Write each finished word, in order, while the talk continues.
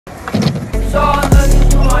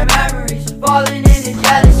falling into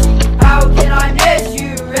jealousy. How can I miss you?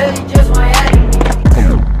 Really just my enemy.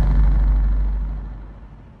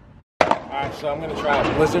 Alright, so I'm gonna try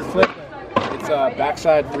a blizzard flip. It's a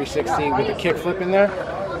backside 360 with a kick flip in there.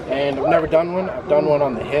 And I've never done one. I've done one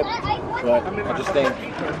on the hip, but I just think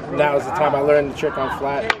now is the time I learned the trick on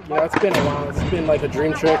flat. You know, it's been a while. It's been like a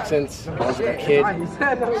dream trick since I was a kid.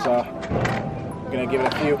 So I'm gonna give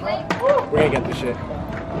it a few. We're gonna get this shit.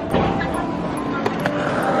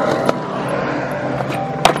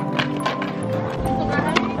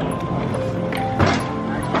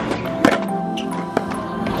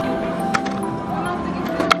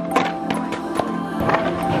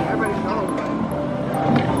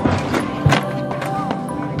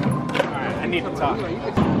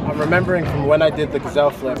 I'm remembering from when I did the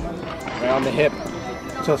Gazelle flip, right on the hip,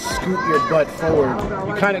 to scoot your butt forward.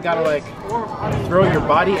 You kind of gotta like throw your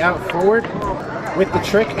body out forward with the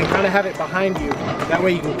trick and kind of have it behind you. That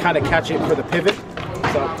way you can kind of catch it for the pivot.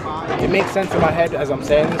 So it makes sense in my head as I'm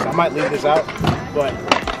saying this. I might leave this out, but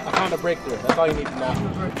I found a breakthrough. That's all you need to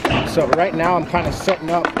know. So right now I'm kind of setting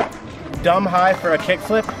up dumb high for a kick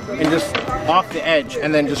flip and just off the edge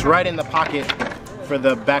and then just right in the pocket for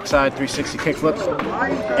the backside 360 kick flips.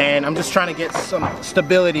 And I'm just trying to get some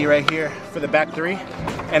stability right here for the back three,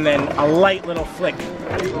 and then a light little flick,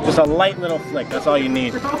 just a light little flick. That's all you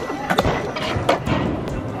need.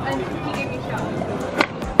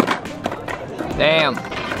 Damn.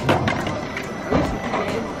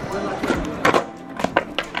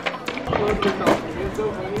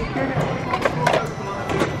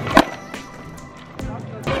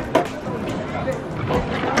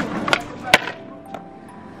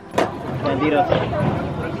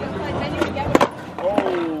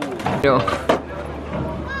 Oh.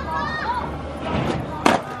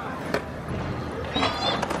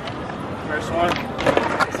 First one.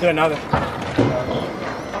 Let's do another.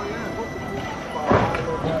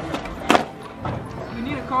 You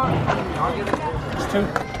need a car. I'll get it. It's two.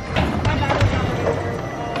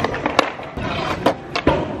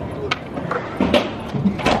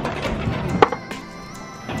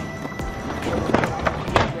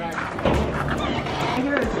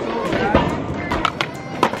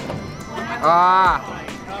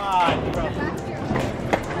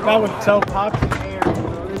 That was so popped.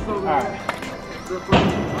 Alright.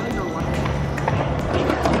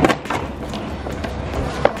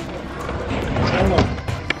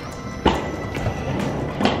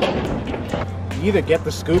 You either get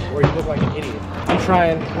the scoop or you look like an idiot. I'm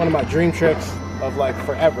trying one of my dream tricks of like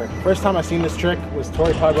forever. First time I seen this trick was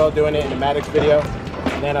Torey Pudwill doing it in the Matix video.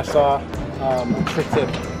 And then I saw a trick tip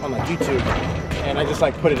on like YouTube. And I just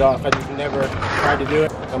like put it off. I just never tried to do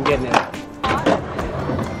it. I'm getting it.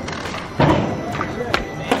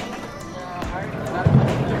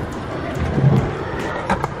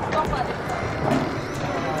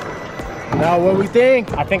 Now what we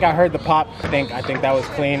think? I think I heard the pop. I think that was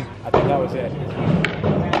clean. I think that was it.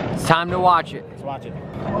 It's time to watch it. Let's watch it.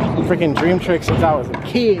 Freaking dream trick since I was a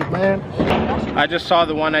kid, man. I just saw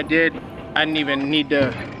the one I did. I didn't even need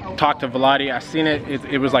to talk to Vladi. I seen it.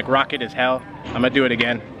 It was like rocket as hell. I'm gonna do it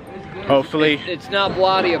again. Hopefully. It's not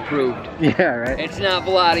Vladi approved. Yeah, right? It's not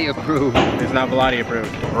Vladi approved. It's not Vladi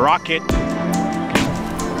approved. Rocket.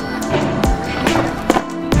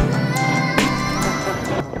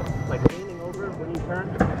 Like leaning over when you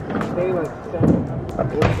turn. Stay like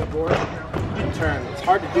over the board and turn. It's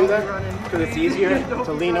hard to do that because it's easier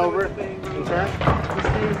to lean over and turn.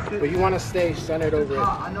 But you want to stay centered over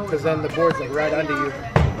it because then the board's like right under you.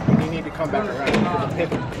 And you need to come back around. It's a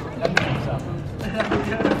pivot. So.